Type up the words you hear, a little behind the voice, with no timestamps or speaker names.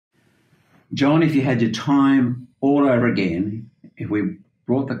John, if you had your time all over again, if we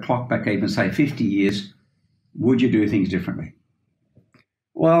brought the clock back even, say, 50 years, would you do things differently?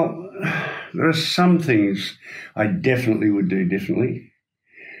 Well, there are some things I definitely would do differently.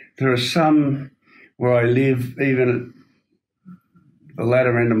 There are some where I live, even at the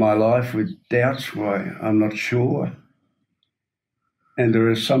latter end of my life, with doubts why I'm not sure. And there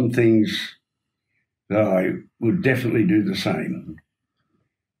are some things that I would definitely do the same.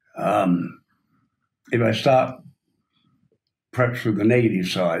 If I start perhaps with the negative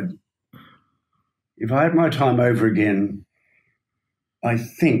side, if I had my time over again, I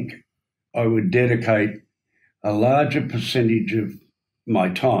think I would dedicate a larger percentage of my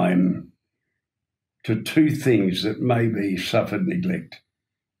time to two things that maybe suffered neglect.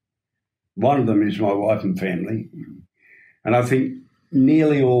 One of them is my wife and family. And I think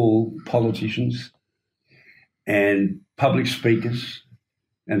nearly all politicians and public speakers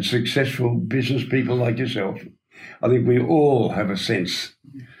and successful business people like yourself, I think we all have a sense,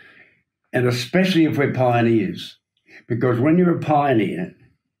 and especially if we're pioneers, because when you're a pioneer,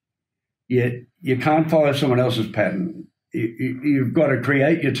 you can't follow someone else's pattern. You've got to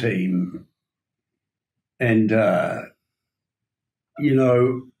create your team. And,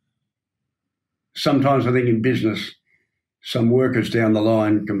 sometimes I think in business, some workers down the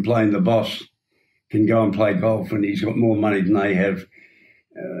line complain the boss can go and play golf and he's got more money than they have.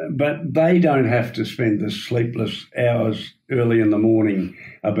 But they don't have to spend the sleepless hours early in the morning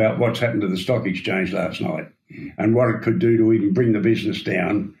about what's happened to the stock exchange last night and what it could do to even bring the business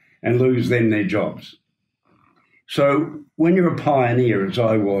down and lose them their jobs. So when you're a pioneer, as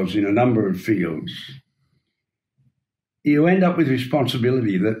I was in a number of fields, you end up with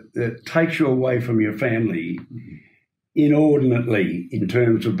responsibility that takes you away from your family inordinately in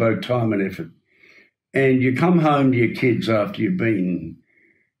terms of both time and effort. And you come home to your kids after you've been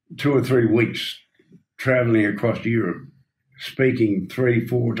 2 or 3 weeks travelling across Europe, speaking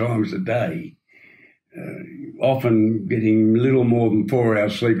 3-4 times a day, often getting little more than 4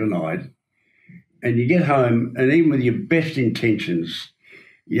 hours sleep a night. And you get home, and even with your best intentions,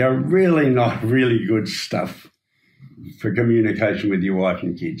 you're really not really good stuff for communication with your wife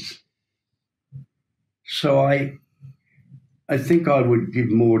and kids. So I think I would give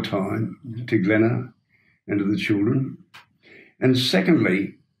more time to Glenna and to the children. And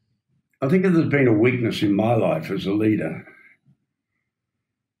secondly, I think that there's been a weakness in my life as a leader.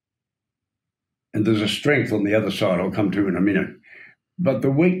 And there's a strength on the other side I'll come to in a minute. But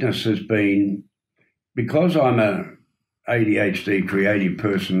the weakness has been, because I'm a ADHD creative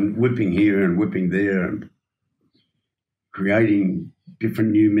person, whipping here and whipping there and creating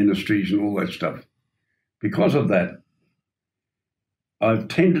different new ministries and all that stuff, because of that, I've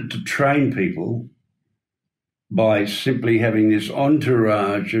tended to train people by simply having this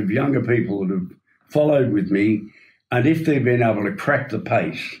entourage of younger people that have followed with me, and if they've been able to crack the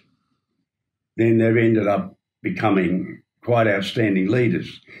pace, then they've ended up becoming quite outstanding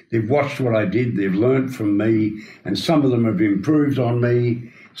leaders. They've watched what I did, they've learnt from me, and some of them have improved on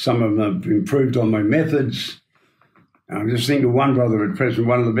me, some of them have improved on my methods. I'm just thinking of one brother at present,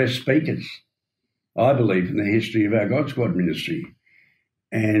 one of the best speakers, I believe, in the history of our God Squad ministry.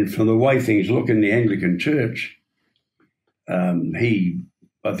 And from the way things look in the Anglican Church, he,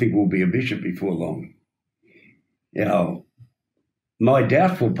 I think, will be a bishop before long. Now, my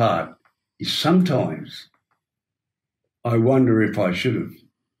doubtful part is sometimes I wonder if I should have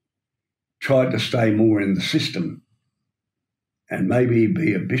tried to stay more in the system and maybe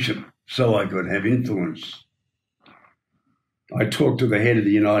be a bishop so I could have influence. I talked to the head of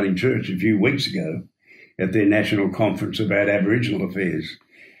the Uniting Church a few weeks ago at their national conference about Aboriginal affairs.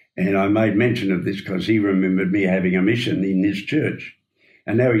 And I made mention of this because he remembered me having a mission in his church.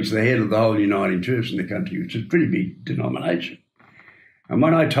 And now he's the head of the whole Uniting Church in the country, which is a pretty big denomination. And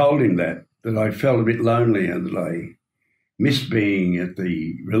when I told him that I felt a bit lonely and that I missed being at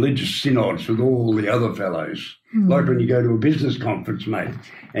the religious synods with all the other fellows, like when you go to a business conference, mate,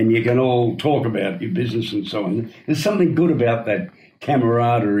 and you can all talk about your business and so on. There's something good about that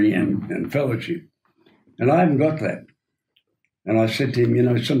camaraderie and fellowship. And I haven't got that. And I said to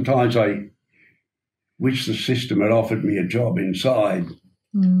him, sometimes I wish the system had offered me a job inside.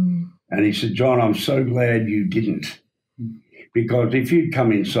 And he said, John, I'm so glad you didn't. Because if you'd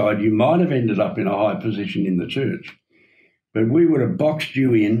come inside, you might have ended up in a high position in the church. But we would have boxed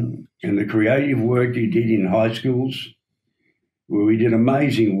you in, and the creative work you did in high schools, where we did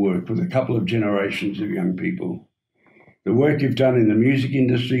amazing work with a couple of generations of young people. The work you've done in the music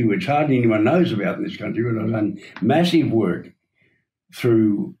industry, which hardly anyone knows about in this country, but I've done massive work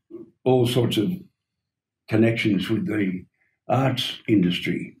through all sorts of connections with the arts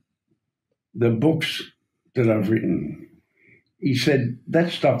industry. the books that I've written, he said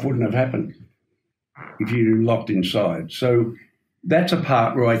that stuff wouldn't have happened if you'd locked inside. So that's a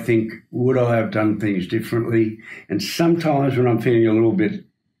part where I think, would I have done things differently? And sometimes when I'm feeling a little bit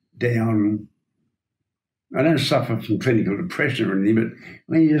down, I don't suffer from clinical depression or anything, but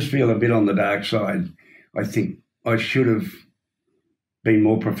when you just feel a bit on the dark side, I think I should have been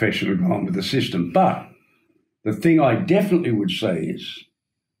more professional and gone with the system. But the thing I definitely would say is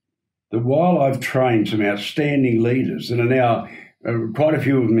that while I've trained some outstanding leaders that are now, quite a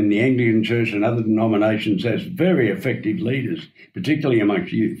few of them in the Anglican Church and other denominations as very effective leaders, particularly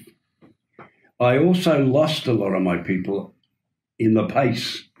amongst youth, I also lost a lot of my people in the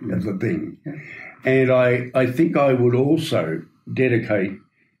pace of the thing. And I think I would also dedicate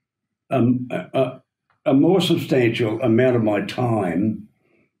a more substantial amount of my time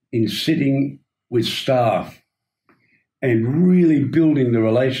in sitting with staff and really building the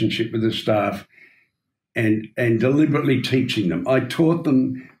relationship with the staff and deliberately teaching them. I taught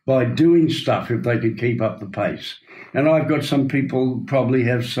them by doing stuff if they could keep up the pace. And I've got some people probably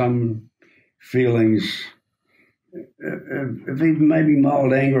have some feelings of even maybe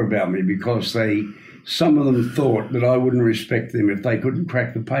mild anger about me because some of them thought that I wouldn't respect them if they couldn't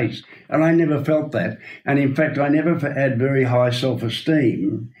crack the pace. And I never felt that. And in fact, I never had very high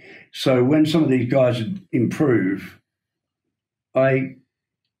self-esteem. So when some of these guys would improve, I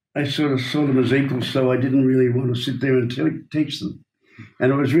sort of saw them as equals, so I didn't really want to sit there and teach them.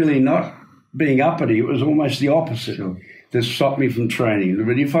 And it was really not being uppity, it was almost the opposite that stopped me from training.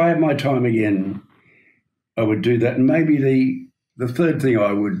 But if I had my time again, I would do that. And maybe the third thing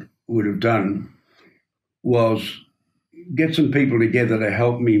I would have done was get some people together to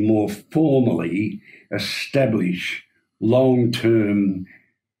help me more formally establish long-term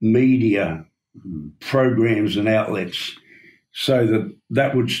media programs and outlets so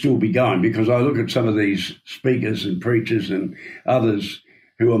that would still be going, because I look at some of these speakers and preachers and others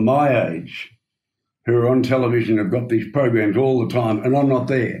who are my age, who are on television, have got these programs all the time, and I'm not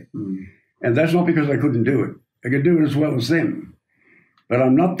there. And that's not because I couldn't do it. I could do it as well as them. But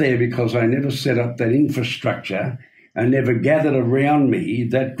I'm not there because I never set up that infrastructure. I never gathered around me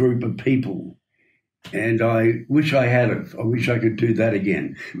that group of people. And I wish I had it. I wish I could do that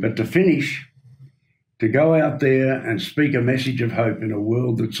again. But to finish, to go out there and speak a message of hope in a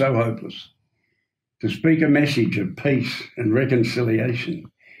world that's so hopeless, to speak a message of peace and reconciliation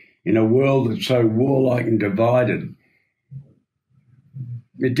in a world that's so warlike and divided.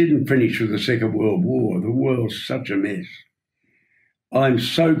 It didn't finish with the Second World War. The world's such a mess. I'm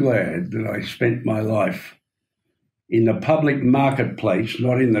so glad that I spent my life in the public marketplace,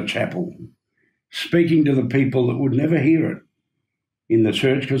 not in the chapel, speaking to the people that would never hear it in the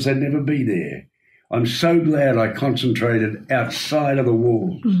church because they'd never be there. I'm so glad I concentrated outside of the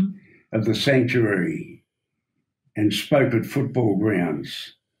walls of the sanctuary and spoke at football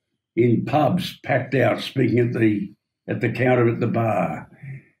grounds, in pubs, packed out, speaking at the counter at the bar,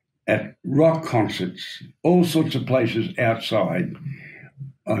 at rock concerts, all sorts of places outside.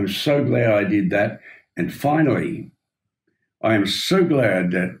 I'm so glad I did that. And finally, I am so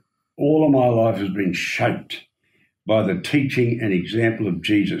glad that all of my life has been shaped by the teaching and example of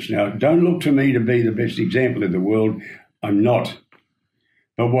Jesus. Now, don't look to me to be the best example in the world. I'm not.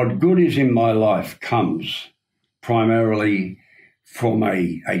 But what good is in my life comes primarily from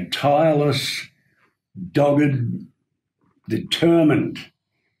a tireless, dogged, determined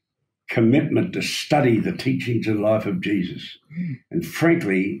commitment to study the teachings and life of Jesus. And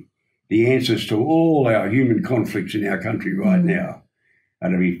frankly, the answers to all our human conflicts in our country right now are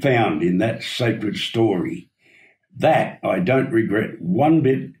to be found in that sacred story. That I don't regret one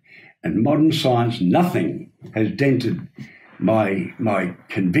bit, and modern science, nothing has dented my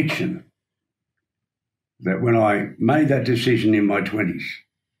conviction that when I made that decision in my 20s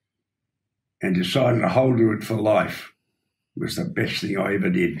and decided to hold to it for life, it was the best thing I ever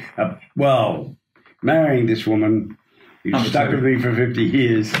did. Well, marrying this woman who stuck with me for 50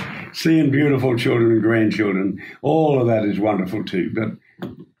 years, seeing beautiful children and grandchildren, all of that is wonderful too.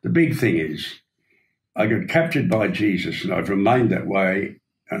 But the big thing is, I got captured by Jesus, and I've remained that way,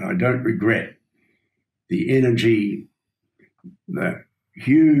 and I don't regret the energy, the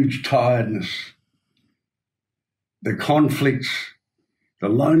huge tiredness, the conflicts, the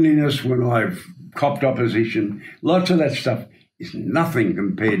loneliness when I've copped opposition. Lots of that stuff is nothing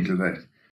compared to that